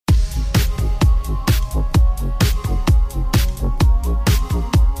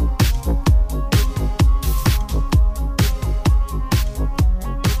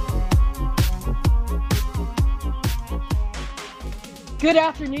Good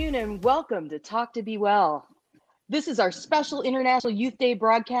afternoon and welcome to Talk to Be Well. This is our special International Youth Day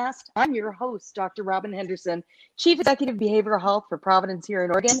broadcast. I'm your host, Dr. Robin Henderson, Chief Executive Behavioral Health for Providence here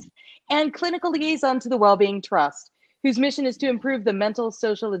in Oregon, and Clinical Liaison to the Wellbeing Trust, whose mission is to improve the mental,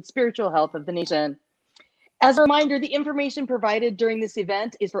 social, and spiritual health of the nation. As a reminder, the information provided during this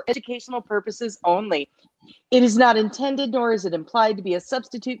event is for educational purposes only. It is not intended nor is it implied to be a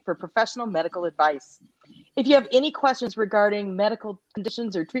substitute for professional medical advice. If you have any questions regarding medical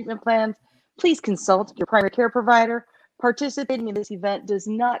conditions or treatment plans, please consult your primary care provider. Participating in this event does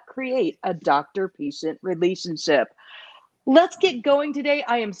not create a doctor-patient relationship. Let's get going today.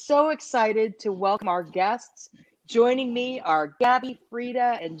 I am so excited to welcome our guests. Joining me are Gabby,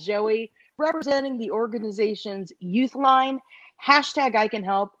 Frida, and Joey, representing the organization's Youthline,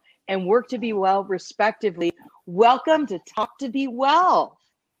 #ICanHelp, and Work to Be Well, respectively. Welcome to Talk to Be Well.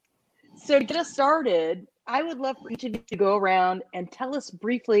 So to get us started, I would love for each of you to go around and tell us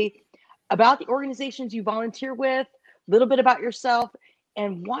briefly about the organizations you volunteer with, a little bit about yourself,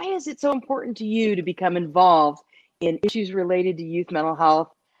 and why is it so important to you to become involved in issues related to youth mental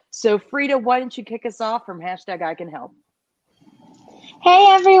health. So Frida, why don't you kick us off from #ICanHelp? Hey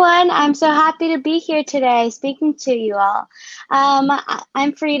everyone, I'm so happy to be here today speaking to you all.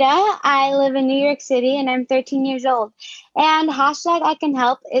 I'm Frida. I live in New York City and I'm 13 years old. And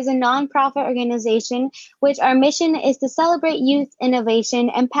 #ICanHelp is a nonprofit organization which our mission is to celebrate youth innovation,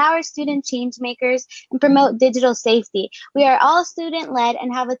 empower student change makers, and promote digital safety. We are all student-led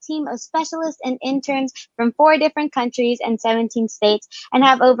and have a team of specialists and interns from 4 different countries and 17 states and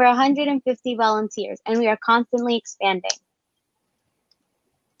have over 150 volunteers, and we are constantly expanding.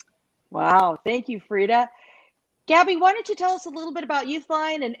 Wow, thank you, Frida. Gabby, why don't you tell us a little bit about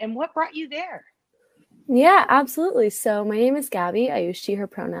Youthline and what brought you there? Yeah, absolutely. So my name is Gabby. I use she, her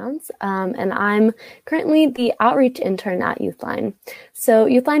pronouns, and I'm currently the outreach intern at Youthline. So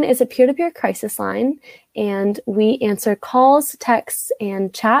Youthline is a peer-to-peer crisis line, and we answer calls, texts,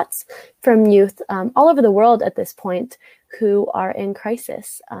 and chats from youth all over the world at this point who are in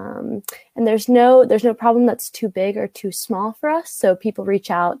crisis. And there's no problem that's too big or too small for us. So people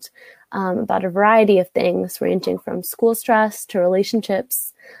reach out about a variety of things, ranging from school stress to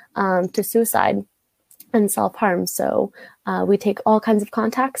relationships to suicide and self-harm. So we take all kinds of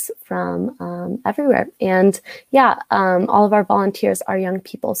contacts from everywhere. And yeah, all of our volunteers are young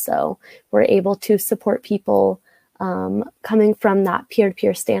people. So we're able to support people coming from that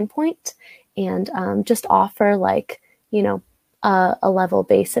peer-to-peer standpoint and just offer a level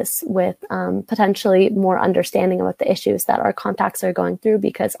basis with potentially more understanding about the issues that our contacts are going through,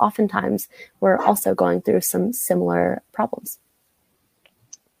 because oftentimes we're also going through some similar problems.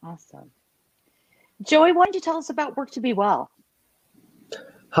 Awesome. Joey, why don't you tell us about Work to Be Well?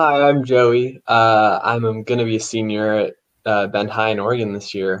 Hi, I'm Joey. I'm going to be a senior at Bend High in Oregon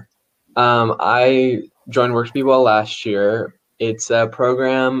this year. I joined Work to Be Well last year. It's a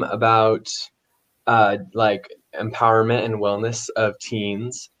program about empowerment and wellness of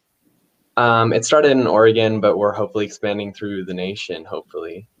teens. It started in Oregon, but we're hopefully expanding through the nation,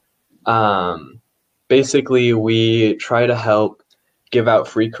 hopefully. Basically, we try to help give out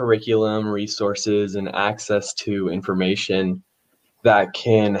free curriculum, resources, and access to information that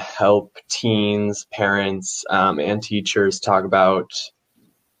can help teens, parents, and teachers talk about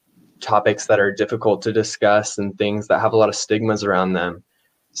topics that are difficult to discuss and things that have a lot of stigmas around them,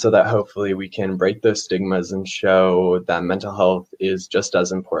 so that hopefully we can break those stigmas and show that mental health is just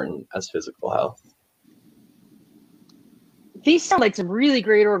as important as physical health. These sound like some really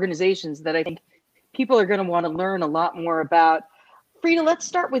great organizations that I think people are going to want to learn a lot more about. Frida, let's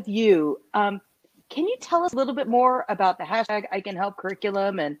start with you. Can you tell us a little bit more about the #ICanHelp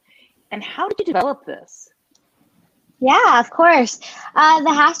curriculum and how did you develop this? Yeah, of course. The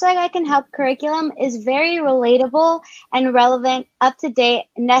 #ICanHelp curriculum is very relatable and relevant, up to date,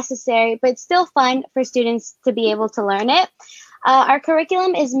 necessary, but still fun for students to be able to learn it. Our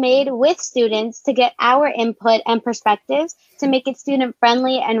curriculum is made with students to get our input and perspectives to make it student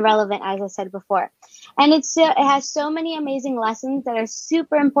friendly and relevant, as I said before. And it has so many amazing lessons that are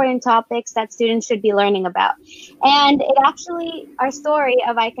super important topics that students should be learning about. And our story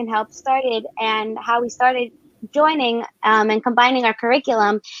of ICanHelp started, and how we started joining and combining our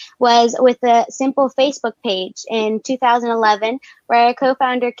curriculum was with a simple Facebook page in 2011, where our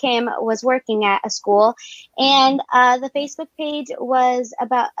co-founder Kim was working at a school, and the Facebook page was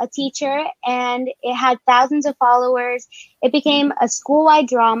about a teacher, and it had thousands of followers. It became a school-wide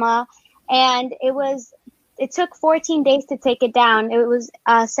drama, and it took 14 days to take it down. It was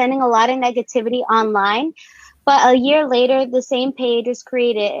sending a lot of negativity online. But a year later, the same page was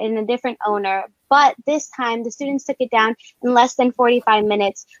created in a different owner but this time the students took it down in less than 45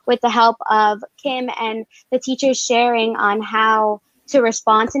 minutes with the help of Kim and the teachers sharing on how to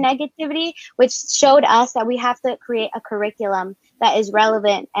respond to negativity, which showed us that we have to create a curriculum that is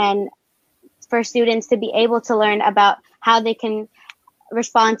relevant and for students to be able to learn about how they can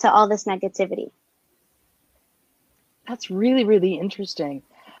respond to all this negativity. That's really, really interesting.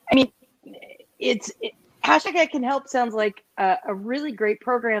 I mean, Hashtag I Can Help sounds like a really great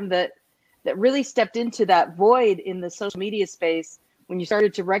program that really stepped into that void in the social media space when you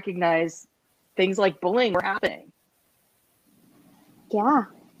started to recognize things like bullying were happening. Yeah,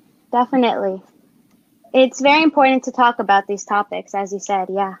 definitely. It's very important to talk about these topics, as you said.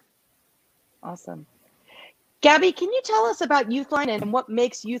 Yeah. Awesome. Gabby, can you tell us about Youthline and what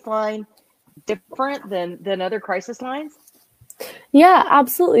makes Youthline different than other crisis lines? Yeah,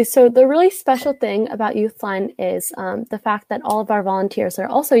 absolutely. So the really special thing about Youthline is the fact that all of our volunteers are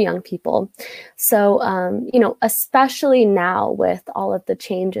also young people. So, especially now with all of the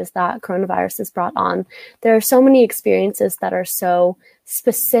changes that coronavirus has brought on, there are so many experiences that are so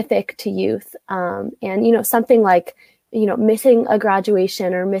specific to youth. And, something like, missing a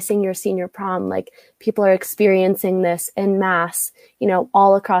graduation or missing your senior prom, like people are experiencing this en masse,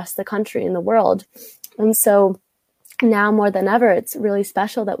 all across the country and the world. And so now more than ever, it's really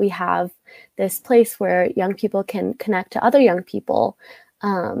special that we have this place where young people can connect to other young people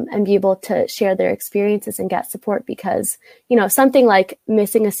and be able to share their experiences and get support because, something like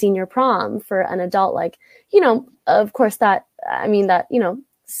missing a senior prom for an adult, like, of course that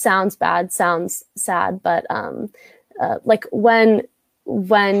sounds bad, sounds sad, but like when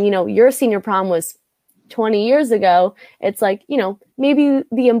your senior prom was 20 years ago, it's like, maybe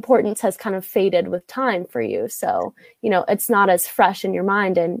the importance has kind of faded with time for you. So, it's not as fresh in your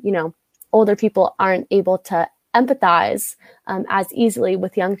mind and, older people aren't able to empathize as easily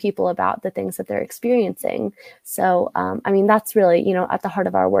with young people about the things that they're experiencing. So, that's really, at the heart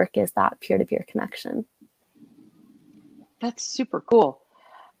of our work is that peer-to-peer connection. That's super cool.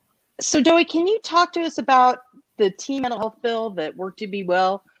 So Joey, can you talk to us about the teen mental health bill that Work to Be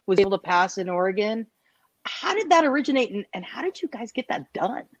Well was able to pass in Oregon? How did that originate and how did you guys get that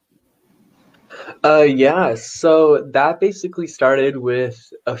done? Yeah, so that basically started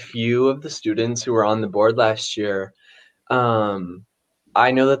with a few of the students who were on the board last year.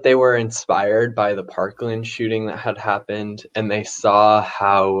 I know that they were inspired by the Parkland shooting that had happened, and they saw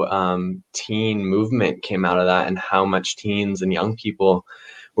how teen movement came out of that and how much teens and young people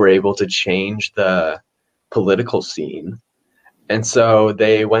were able to change the political scene. And so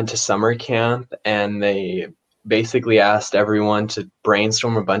they went to summer camp and they basically asked everyone to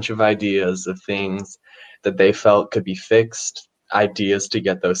brainstorm a bunch of ideas of things that they felt could be fixed, ideas to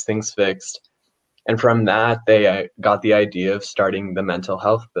get those things fixed. And from that, they got the idea of starting the mental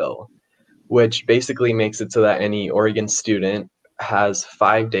health bill, which basically makes it so that any Oregon student has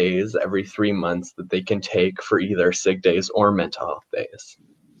 5 days every 3 months that they can take for either sick days or mental health days.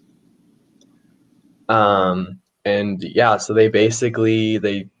 And yeah, so they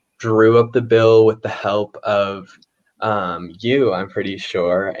drew up the bill with the help of you, I'm pretty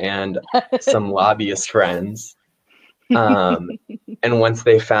sure, and some lobbyist friends. And once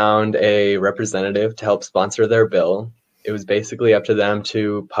they found a representative to help sponsor their bill, it was basically up to them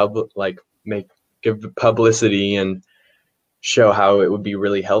to give publicity and show how it would be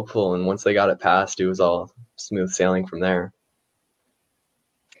really helpful. And once they got it passed, it was all smooth sailing from there.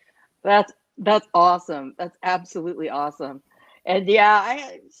 That's awesome. That's absolutely awesome. And yeah,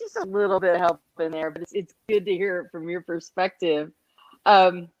 it's just a little bit of help in there, but it's good to hear it from your perspective.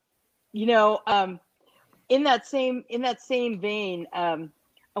 In that same vein, I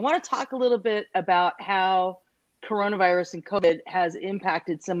want to talk a little bit about how coronavirus and COVID has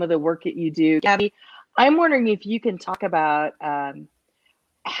impacted some of the work that you do. Gabby, I'm wondering if you can talk about,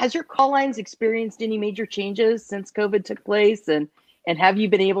 has your call lines experienced any major changes since COVID took place? And have you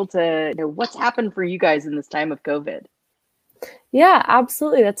been able to, what's happened for you guys in this time of COVID? Yeah,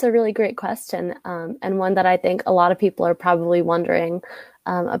 absolutely. That's a really great question. And one that I think a lot of people are probably wondering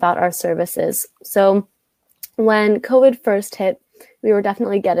about our services. So when COVID first hit, we were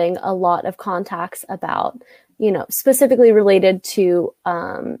definitely getting a lot of contacts about, specifically related to,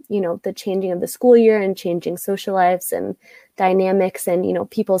 the changing of the school year and changing social lives and dynamics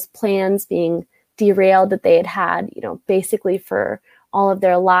and, people's plans being derailed that they had, basically for all of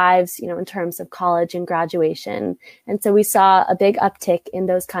their lives, in terms of college and graduation. And so we saw a big uptick in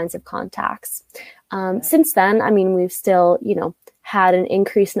those kinds of contacts. Since then, we've still, had an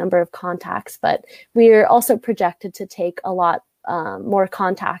increased number of contacts, but we're also projected to take a lot more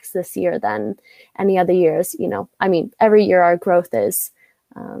contacts this year than any other years. Every year our growth is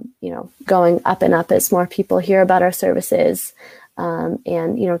going up and up as more people hear about our services, and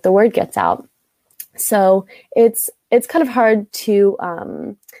the word gets out. So it's kind of hard to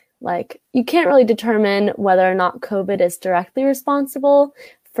you can't really determine whether or not COVID is directly responsible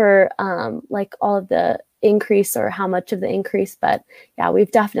for all of the increase or how much of the increase. But yeah,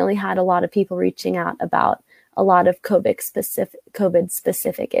 we've definitely had a lot of people reaching out about a lot of COVID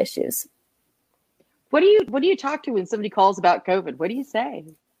specific issues. What do you talk to when somebody calls about COVID? What do you say?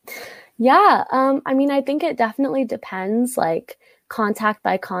 Yeah, I think it definitely depends, contact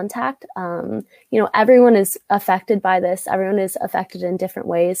by contact. Everyone is affected by this. Everyone is affected in different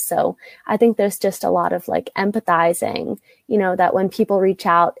ways. So I think there's just a lot of empathizing, that when people reach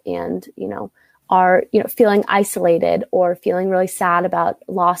out and, are, feeling isolated or feeling really sad about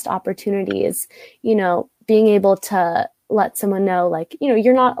lost opportunities, being able to let someone know,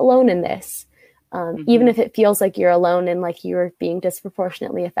 you're not alone in this. Even if it feels like you're alone and you're being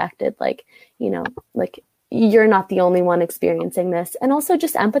disproportionately affected, you're not the only one experiencing this. And also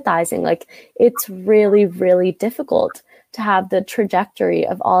just empathizing, it's really, really difficult to have the trajectory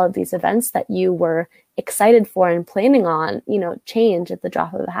of all of these events that you were excited for and planning on, change at the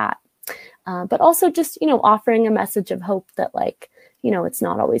drop of a hat. But also just, offering a message of hope that it's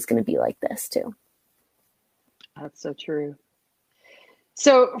not always going to be like this too. That's so true.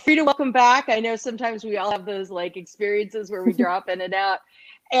 So Frida, welcome back. I know sometimes we all have those experiences where we drop in and out.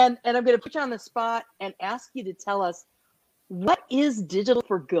 And I'm going to put you on the spot and ask you to tell us, what is Digital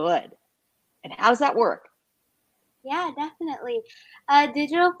for Good and how does that work? Yeah, definitely.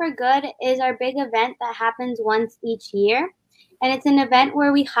 Digital for Good is our big event that happens once each year. And it's an event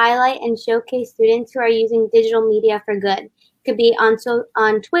where we highlight and showcase students who are using digital media for good. It could be on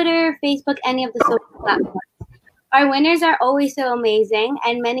Twitter, Facebook, any of the social platforms. Our winners are always so amazing,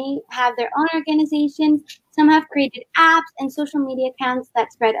 and many have their own organizations. Some have created apps and social media accounts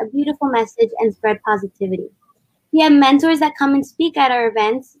that spread a beautiful message and spread positivity. We have mentors that come and speak at our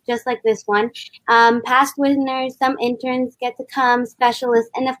events, just like this one. Past winners, some interns get to come,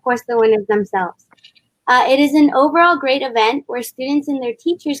 specialists, and of course the winners themselves. It is an overall great event where students and their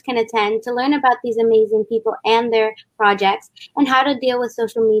teachers can attend to learn about these amazing people and their projects and how to deal with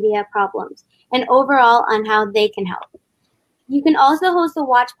social media problems, and overall on how they can help. You can also host a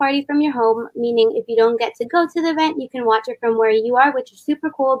watch party from your home, meaning if you don't get to go to the event, you can watch it from where you are, which is super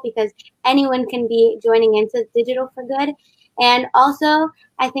cool because anyone can be joining into Digital for Good. And also,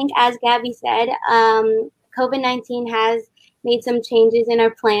 I think as Gabby said, COVID-19 has made some changes in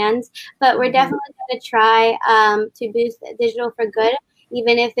our plans, but we're definitely going to try to boost Digital for Good,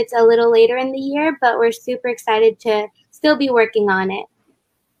 even if it's a little later in the year, but we're super excited to still be working on it.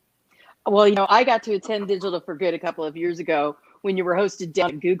 Well, I got to attend Digital for Good a couple of years ago when you were hosted down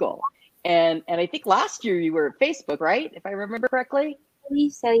at Google. And I think last year you were at Facebook, right? If I remember correctly? I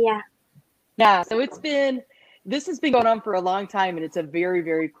believe so, yeah. Yeah, so this has been going on for a long time, and it's a very,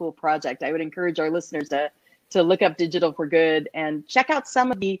 very cool project. I would encourage our listeners to look up Digital for Good and check out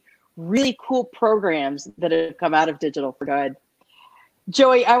some of the really cool programs that have come out of Digital for Good.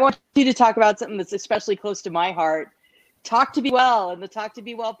 Joey, I want you to talk about something that's especially close to my heart. Talk to Be Well and the Talk to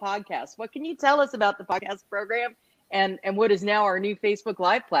Be Well podcast. What can you tell us about the podcast program and what is now our new Facebook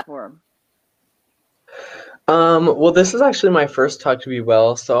Live platform? Well, this is actually my first Talk to Be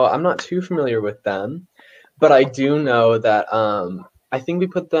Well, so I'm not too familiar with them, but I do know that I think we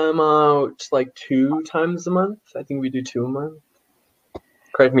put them out 2 times a month. I think we do 2 a month.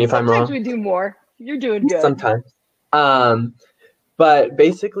 Correct me if I'm wrong. Sometimes we do more. You're doing good. Sometimes. But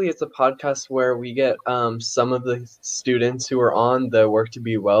basically, it's a podcast where we get some of the students who are on the Work to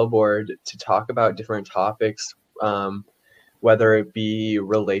Be Well board to talk about different topics, whether it be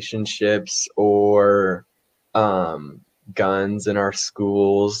relationships or guns in our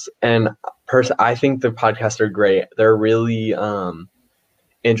schools. And I think the podcasts are great. They're really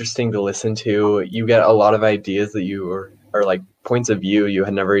interesting to listen to. You get a lot of ideas that you are points of view you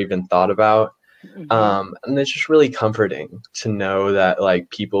had never even thought about. And it's just really comforting to know that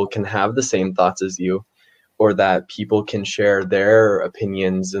people can have the same thoughts as you, or that people can share their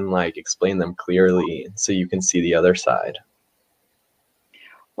opinions and explain them clearly so you can see the other side.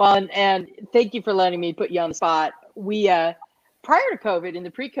 Well, and thank you for letting me put you on the spot. We prior to COVID, in the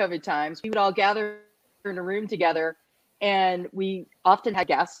pre-COVID times, we would all gather in a room together, and we often had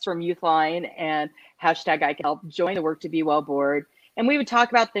guests from Youthline and hashtag I Can Help join the Work to Be Well board, and we would talk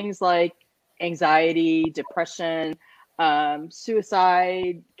about things like anxiety, depression,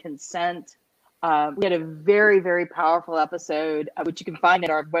 suicide, consent. We had a very, very powerful episode, which you can find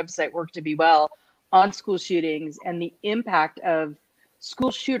at our website, Work to Be Well, on school shootings and the impact of school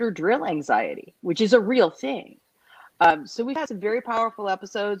shooter drill anxiety, which is a real thing. So we've had some very powerful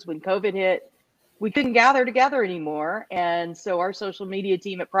episodes. When COVID hit, we couldn't gather together anymore. And so our social media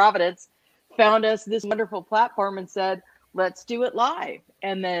team at Providence found us this wonderful platform and said, let's do it live.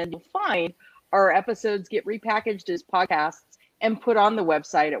 And then you'll find our episodes get repackaged as podcasts and put on the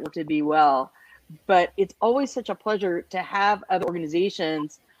website at Work to Be Well. But it's always such a pleasure to have other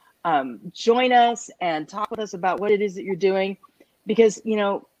organizations join us and talk with us about what it is that you're doing. Because, you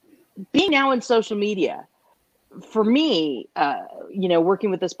know, being now in social media, for me, you know,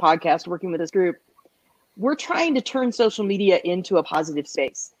 working with this podcast, working with this group, we're trying to turn social media into a positive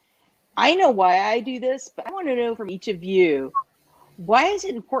space. I know why I do this, but I want to know from each of you, why is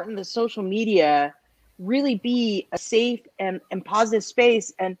it important that social media really be a safe and positive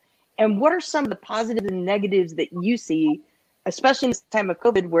space? And what are some of the positives and negatives that you see, especially in this time of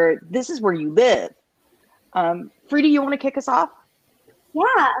COVID, where this is where you live? Frida, you want to kick us off?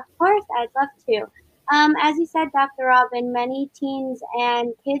 Yeah, of course, I'd love to. As you said, Dr. Robin, many teens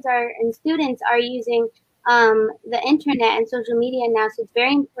and kids and students are using the internet and social media now, so it's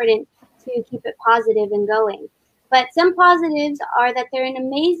very important to keep it positive and going. But some positives are that there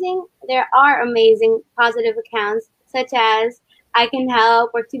are amazing positive accounts, such as I Can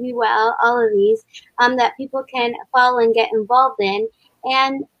Help, Work to Be Well, all of these, that people can follow and get involved in.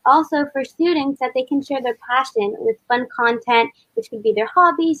 And also for students, that they can share their passion with fun content, which could be their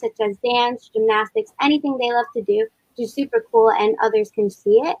hobbies, such as dance, gymnastics, anything they love to do, which is super cool, and others can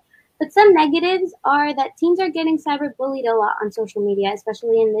see it. But some negatives are that teens are getting cyberbullied a lot on social media,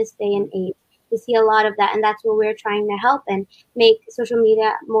 especially in this day and age. We see a lot of that, and that's what we're trying to help and make social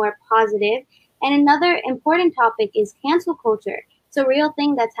media more positive. And another important topic is cancel culture. It's a real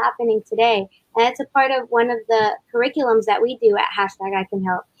thing that's happening today. And it's a part of one of the curriculums that we do at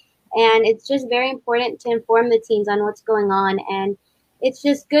 #ICanHelp. And it's just very important to inform the teens on what's going on. And it's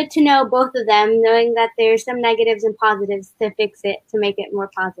just good to know both of them, knowing that there's some negatives and positives to fix it, to make it more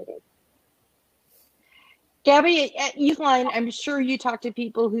positive. Gabby, at Youthline, I'm sure you talk to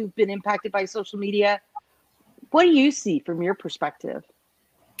people who've been impacted by social media. What do you see from your perspective?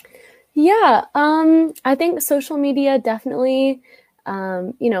 Yeah, I think social media definitely,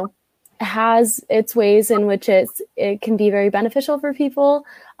 you know, has its ways in which it can be very beneficial for people.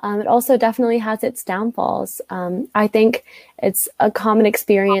 It also definitely has its downfalls. I think it's a common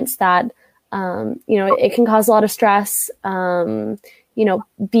experience that, you know, it can cause a lot of stress, you know,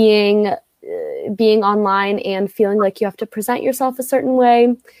 being online and feeling like you have to present yourself a certain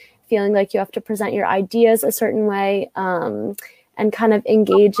way, feeling like you have to present your ideas a certain way, and kind of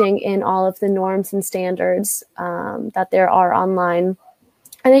engaging in all of the norms and standards that there are online.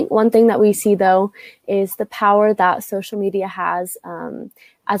 I think one thing that we see, though, is the power that social media has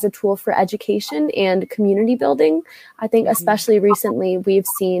as a tool for education and community building. I think especially recently we've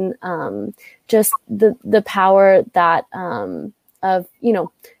seen just the power that of, you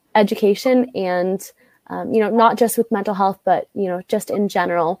know, education and, you know, not just with mental health, but, you know, just in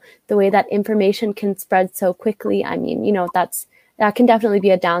general, the way that information can spread so quickly. I mean, you know, that can definitely be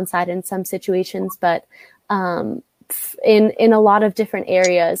a downside in some situations, but in a lot of different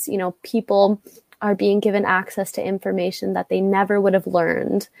areas, you know, people are being given access to information that they never would have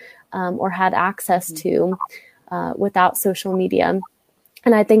learned or had access to without social media.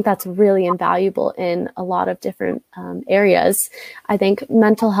 And I think that's really invaluable in a lot of different areas. I think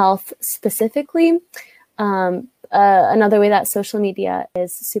mental health specifically, another way that social media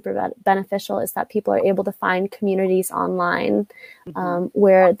is super beneficial is that people are able to find communities online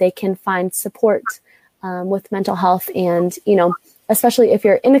where they can find support with mental health. And, you know, especially if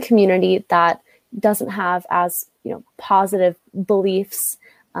you're in a community that doesn't have as, you know, positive beliefs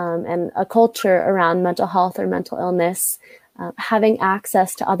and a culture around mental health or mental illness, having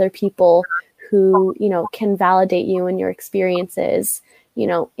access to other people who, you know, can validate you and your experiences, you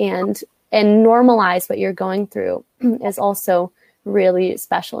know, and normalize what you're going through is also really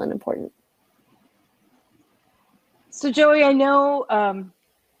special and important. So Joey, I know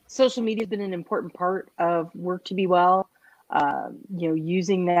social media has been an important part of Work to Be Well, you know,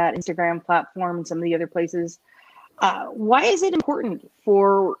 using that Instagram platform and some of the other places. Why is it important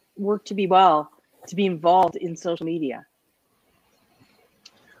for Work to Be Well to be involved in social media?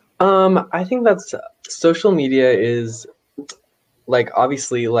 I think that's social media is like,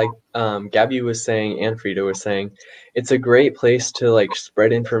 obviously, like Gabby was saying and Frida was saying, it's a great place to like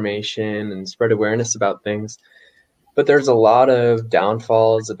spread information and spread awareness about things. But there's a lot of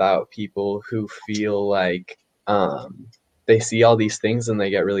downfalls about people who feel like they see all these things and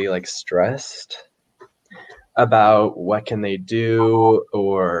they get really like stressed about what can they do,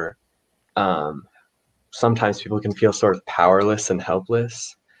 or sometimes people can feel sort of powerless and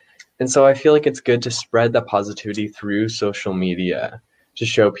helpless. And so I feel like it's good to spread that positivity through social media to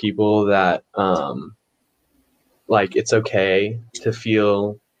show people that like it's okay to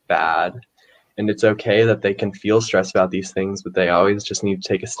feel bad, and it's okay that they can feel stressed about these things, but they always just need to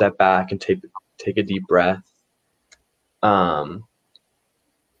take a step back and take a deep breath. And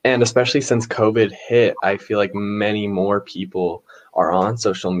especially since COVID hit, I feel like many more people are on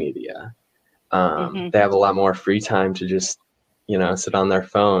social media. They have a lot more free time to just, sit on their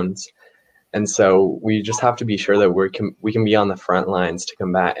phones. And so we just have to be sure that we can be on the front lines to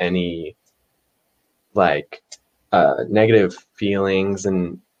combat any negative feelings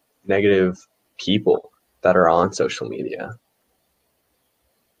and negative people that are on social media.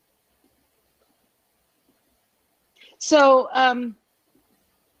 So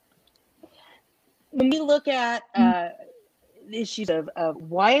when we look at issues of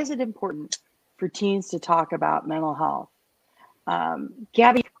why is it important for teens to talk about mental health,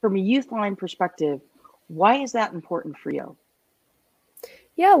 Gabby, from a Youthline perspective, why is that important for you?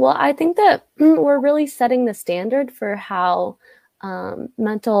 Yeah, well, I think that we're really setting the standard for how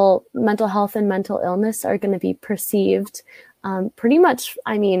mental health and mental illness are going to be perceived pretty much,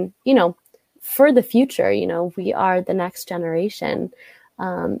 for the future. We are the next generation.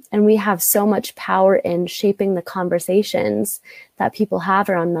 And we have so much power in shaping the conversations that people have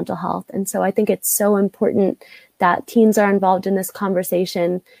around mental health. And so I think it's so important that teens are involved in this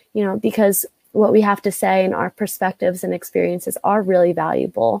conversation, because what we have to say and our perspectives and experiences are really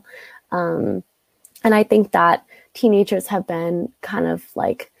valuable. And I think that teenagers have been kind of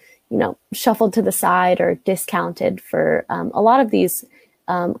shuffled to the side or discounted for a lot of these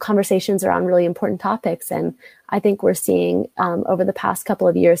conversations around really important topics. And I think we're seeing over the past couple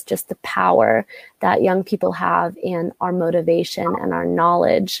of years just the power that young people have in our motivation and our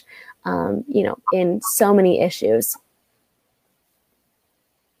knowledge, in so many issues.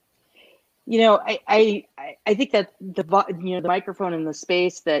 I think that the microphone and the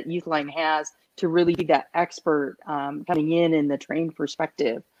space that Youthline has to really be that expert coming in the trained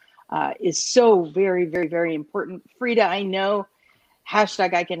perspective is so very, very, very important. Frida, I know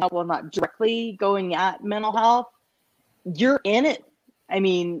hashtag I can help, well, not directly going at mental health. You're in it. I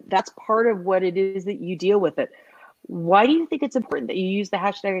mean, that's part of what it is that you deal with it. Why do you think it's important that you use the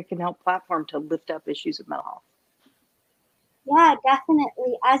hashtag I can help platform to lift up issues of mental health? Yeah,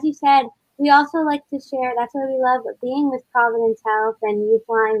 definitely. As you said, we also like to share. That's why we love being with Providence Health and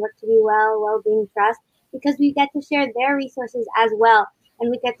Youthline, Work to Be Well, Wellbeing Trust, because we get to share their resources as well. And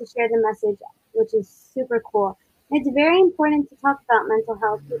we get to share the message, which is super cool. It's very important to talk about mental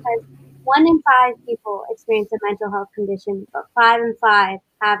health because 1 in 5 people experience a mental health condition, but 5 in 5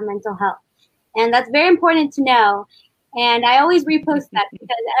 have mental health. And that's very important to know. And I always repost that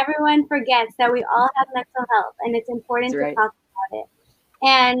because everyone forgets that we all have mental health, and it's important to talk about it.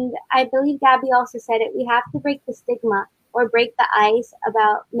 And I believe Gabby also said it. We have to break the stigma or break the ice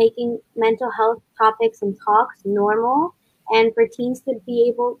about making mental health topics and talks normal, and for teens to be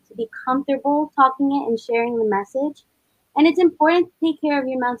able to be comfortable talking it and sharing the message. And it's important to take care of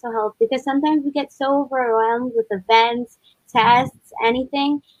your mental health because sometimes we get so overwhelmed with events, tests,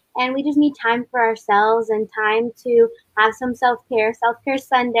 anything, and we just need time for ourselves and time to have some self-care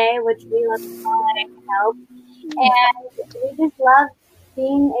Sunday, which we love to call it, I Can Help. And we just love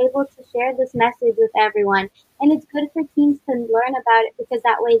being able to share this message with everyone. And it's good for teens to learn about it because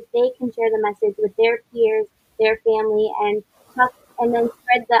that way they can share the message with their peers, their family, and talk, and then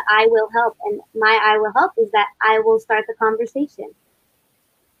spread the I will help. And my I will help is that I will start the conversation.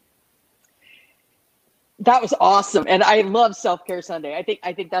 That was awesome. And I love Self-Care Sunday. I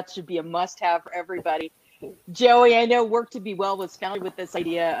think that should be a must-have for everybody. Joey, I know Work to Be Well was founded with this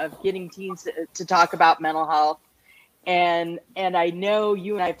idea of getting teens to talk about mental health. And I know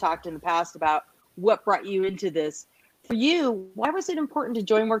you and I have talked in the past about what brought you into this. For you, why was it important to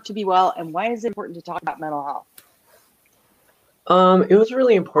join Work to Be Well, and why is it important to talk about mental health? It was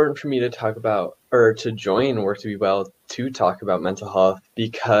really important for me to talk about, or to join Work to Be Well to talk about mental health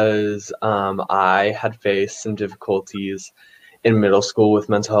because I had faced some difficulties in middle school with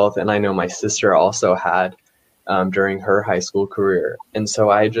mental health, and I know my sister also had during her high school career. And so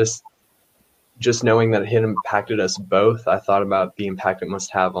I just knowing that it had impacted us both, I thought about the impact it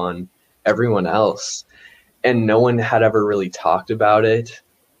must have on everyone else. And no one had ever really talked about it.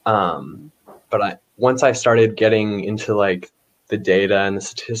 But once I started getting into the data and the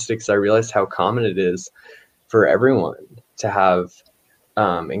statistics, I realized how common it is for everyone to have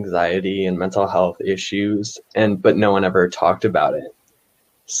anxiety and mental health issues, but no one ever talked about it.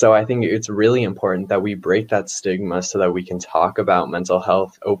 So I think it's really important that we break that stigma so that we can talk about mental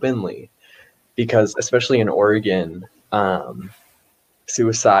health openly. Because especially in Oregon,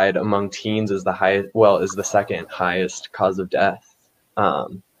 suicide among teens is the second highest cause of death,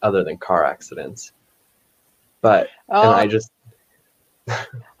 other than car accidents. But and I just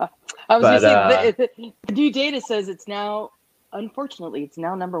I was going to say the new data says unfortunately it's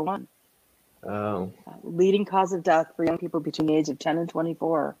now number one. Oh. Leading cause of death for young people between the age of 10 and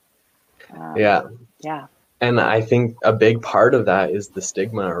 24. Yeah. Yeah. And I think a big part of that is the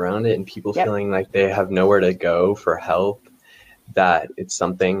stigma around it and people feeling like they have nowhere to go for help, that it's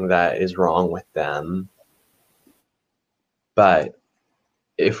something that is wrong with them. But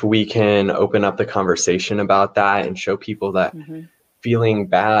if we can open up the conversation about that and show people that feeling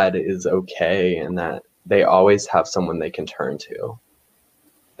bad is okay and that they always have someone they can turn to,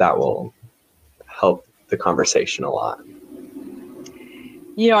 that will help the conversation a lot.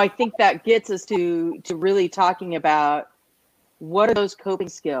 I think that gets us to really talking about what are those coping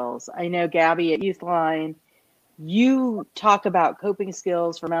skills. I know, Gabby, at Youthline, you talk about coping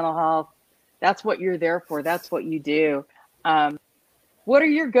skills for mental health. That's what you're there for. That's what you do. What are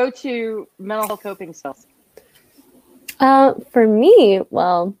your go-to mental health coping skills? For me,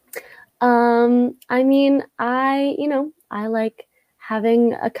 well, I mean, I like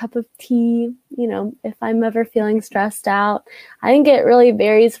having a cup of tea, if I'm ever feeling stressed out. I think it really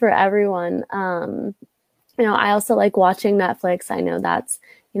varies for everyone. I also like watching Netflix. I know that's,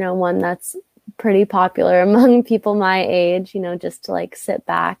 one that's pretty popular among people my age, just to like sit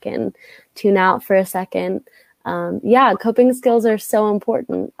back and tune out for a second. Coping skills are so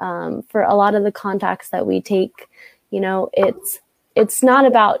important for a lot of the contacts that we take. It's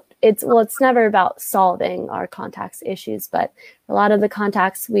never about solving our contacts issues, but a lot of the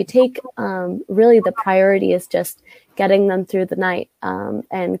contacts we take, really the priority is just getting them through the night.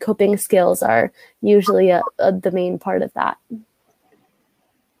 And coping skills are usually the main part of that.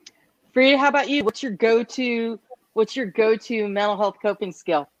 Frida, how about you? What's your go-to mental health coping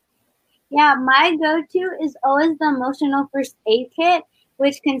skill? Yeah, my go-to is always the emotional first aid kit,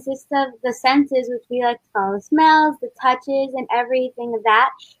 which consists of the senses, which we like to call the smells, the touches, and everything of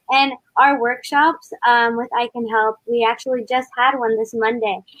that. And our workshops with I Can Help, we actually just had one this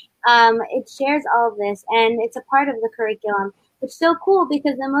Monday. It shares all of this, and it's a part of the curriculum. It's so cool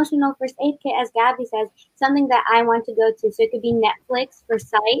because the emotional first aid kit, as Gabby says, something that I want to go to. So it could be Netflix for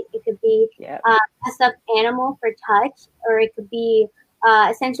sight, it could be a stuffed animal for touch, or it could be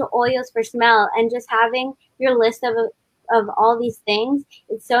essential oils for smell. And just having your list of all these things,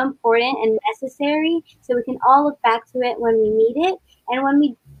 it's so important and necessary, so we can all look back to it when we need it and when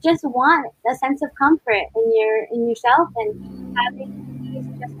we just want a sense of comfort in yourself, and having these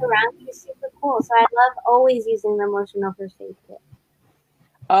just around you is super cool. So I love always using the emotional first aid kit.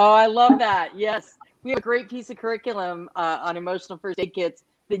 Oh, I love that. Yes, we have a great piece of curriculum on emotional first aid kits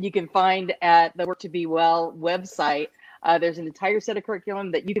that you can find at the Work to Be Well website. There's an entire set of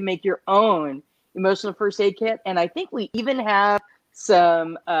curriculum that you can make your own emotional first aid kit, and I think we even have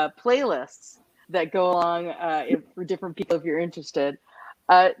some playlists that go along for different people if you're interested.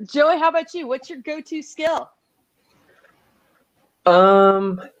 Joey, how about you? What's your go-to skill?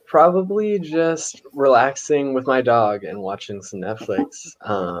 Probably just relaxing with my dog and watching some Netflix.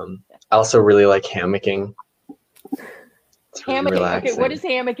 I also really like hammocking. It's really Hammocking. relaxing. Okay, what is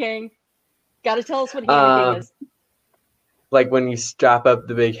hammocking? Got to tell us what hammocking is. Like when you strap up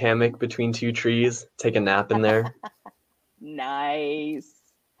the big hammock between two trees, take a nap in there. Nice.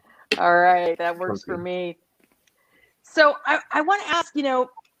 All right, that works for me. So I want to ask,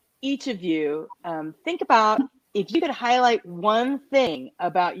 each of you, think about if you could highlight one thing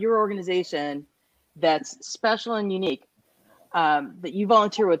about your organization that's special and unique, that you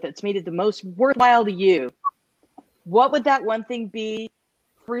volunteer with, that's made it the most worthwhile to you. What would that one thing be?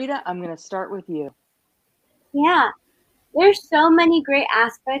 Frida, I'm going to start with you. Yeah. There's so many great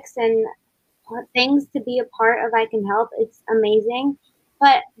aspects and things to be a part of I Can Help. It's amazing.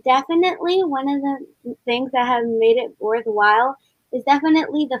 But definitely one of the things that have made it worthwhile is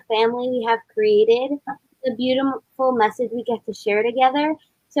definitely the family we have created, the beautiful message we get to share together.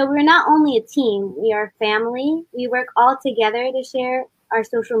 So we're not only a team, we are family. We work all together to share our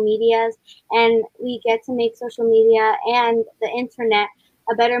social medias, and we get to make social media and the internet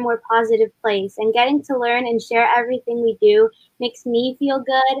a better, more positive place. And getting to learn and share everything we do makes me feel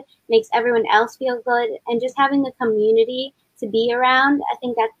good, makes everyone else feel good, and just having a community to be around, I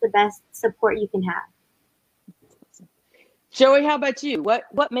think that's the best support you can have. Joey, how about you?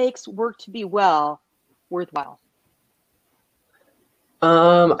 What makes Work to Be Well worthwhile?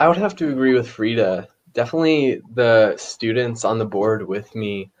 I would have to agree with Frida. Definitely the students on the board with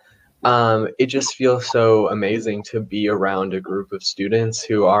me. It just feels so amazing to be around a group of students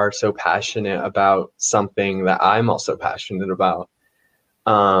who are so passionate about something that I'm also passionate about.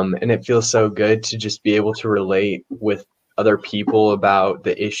 And it feels so good to just be able to relate with other people about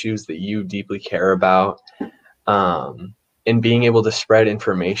the issues that you deeply care about, and being able to spread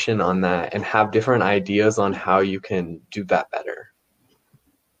information on that and have different ideas on how you can do that better.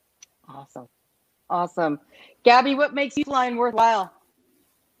 Awesome. Awesome. Gabby, what makes Youthline worthwhile?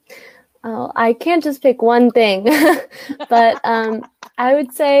 Oh, I can't just pick one thing, but I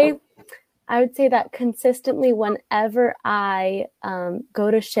would say that consistently whenever I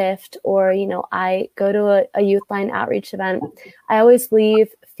go to shift or, I go to a Youthline outreach event, I always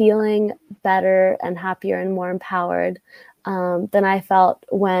leave feeling better and happier and more empowered than I felt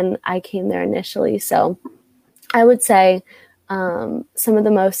when I came there initially. So I would say some of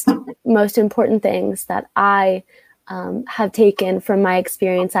the most important things that I have taken from my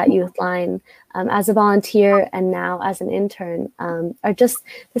experience at Youthline as a volunteer and now as an intern are just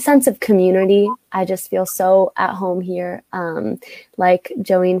the sense of community. I just feel so at home here. Like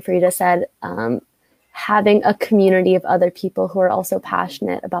Joey and Frida said, having a community of other people who are also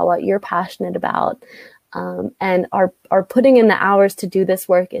passionate about what you're passionate about and are putting in the hours to do this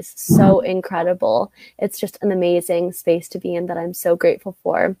work is so incredible. It's just an amazing space to be in that I'm so grateful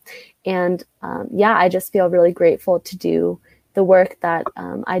for. And I just feel really grateful to do the work that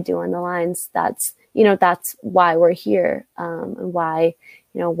I do on the lines. That's why we're here and why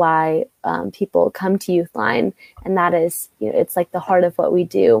people come to Youthline. And that is, it's like the heart of what we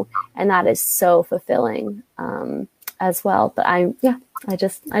do. And that is so fulfilling as well. But I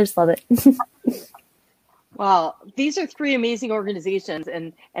just love it. Wow, these are three amazing organizations.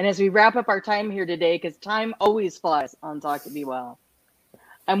 And as we wrap up our time here today, because time always flies on Talk to Be Well,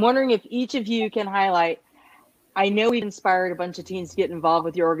 I'm wondering if each of you can highlight, I know we've inspired a bunch of teens to get involved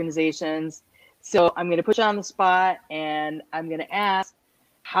with your organizations. So I'm going to put you on the spot and I'm going to ask,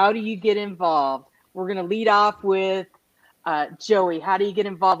 how do you get involved? We're going to lead off with Joey. How do you get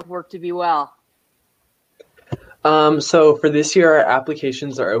involved with Work to Be Well? So for this year, our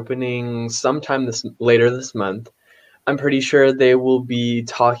applications are opening sometime later this month. I'm pretty sure they will be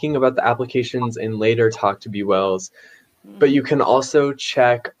talking about the applications in later Talk to Be Wells, but you can also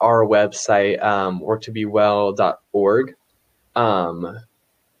check our website, worktobewell.org,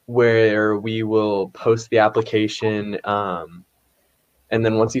 where we will post the application. And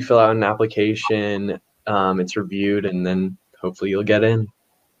then once you fill out an application, it's reviewed, and then hopefully you'll get in.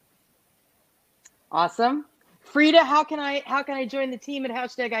 Awesome. Frida, how can I join the team at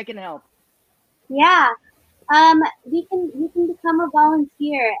 #ICanHelp? Yeah. You can become a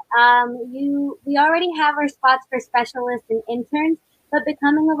volunteer. We already have our spots for specialists and interns, but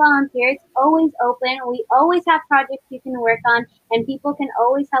becoming a volunteer, it's always open. We always have projects you can work on, and people can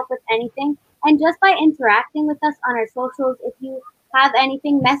always help with anything. And just by interacting with us on our socials, if you have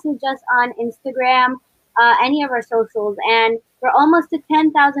anything, message us on Instagram, any of our socials. And we're almost to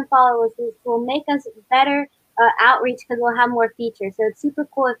 10,000 followers, which will make us better outreach because we'll have more features. So it's super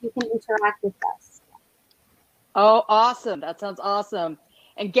cool if you can interact with us. Oh, awesome. That sounds awesome.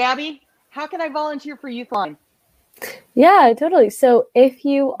 And Gabby, how can I volunteer for Youthline? Yeah, totally. So if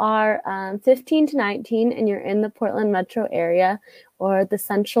you are 15 to 19 and you're in the Portland metro area or the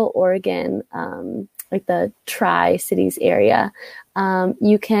Central Oregon, like the Tri-Cities area,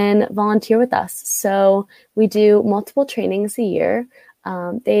 you can volunteer with us. So we do multiple trainings a year.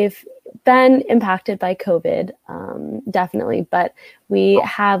 They've been impacted by COVID, definitely, but we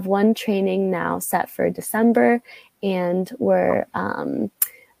have one training now set for December, and we're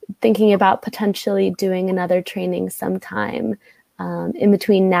thinking about potentially doing another training sometime in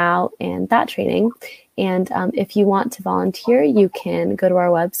between now and that training. And if you want to volunteer, you can go to our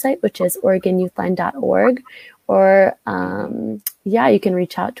website, which is OregonYouthline.org, or you can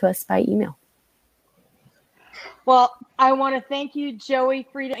reach out to us by email. Well, I want to thank you, Joey,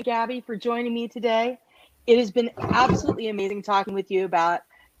 Frida, and Gabby, for joining me today. It has been absolutely amazing talking with you about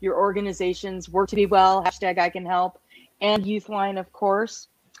your organizations, Work to Be Well, #ICanHelp, and Youthline, of course.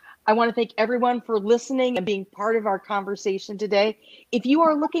 I want to thank everyone for listening and being part of our conversation today. If you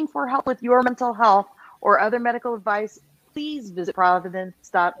are looking for help with your mental health or other medical advice, please visit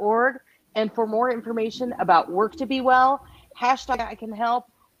providence.org. And for more information about Work to Be Well, #ICanHelp,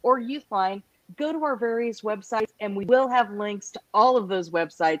 or Youthline, go to our various websites, and we will have links to all of those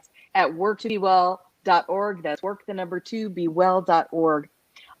websites at worktobewell.org. That's work, the number 2, bewell.org.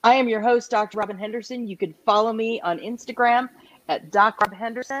 I am your host, Dr. Robin Henderson. You can follow me on Instagram at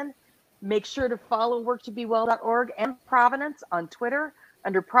 @DocRobHenderson. Make sure to follow worktobewell.org and Providence on Twitter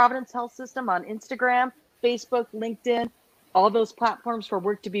under Providence Health System on Instagram, Facebook, LinkedIn, all those platforms for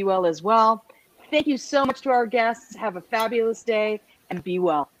Work to Be Well as well. Thank you so much to our guests. Have a fabulous day and be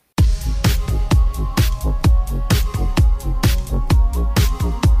well.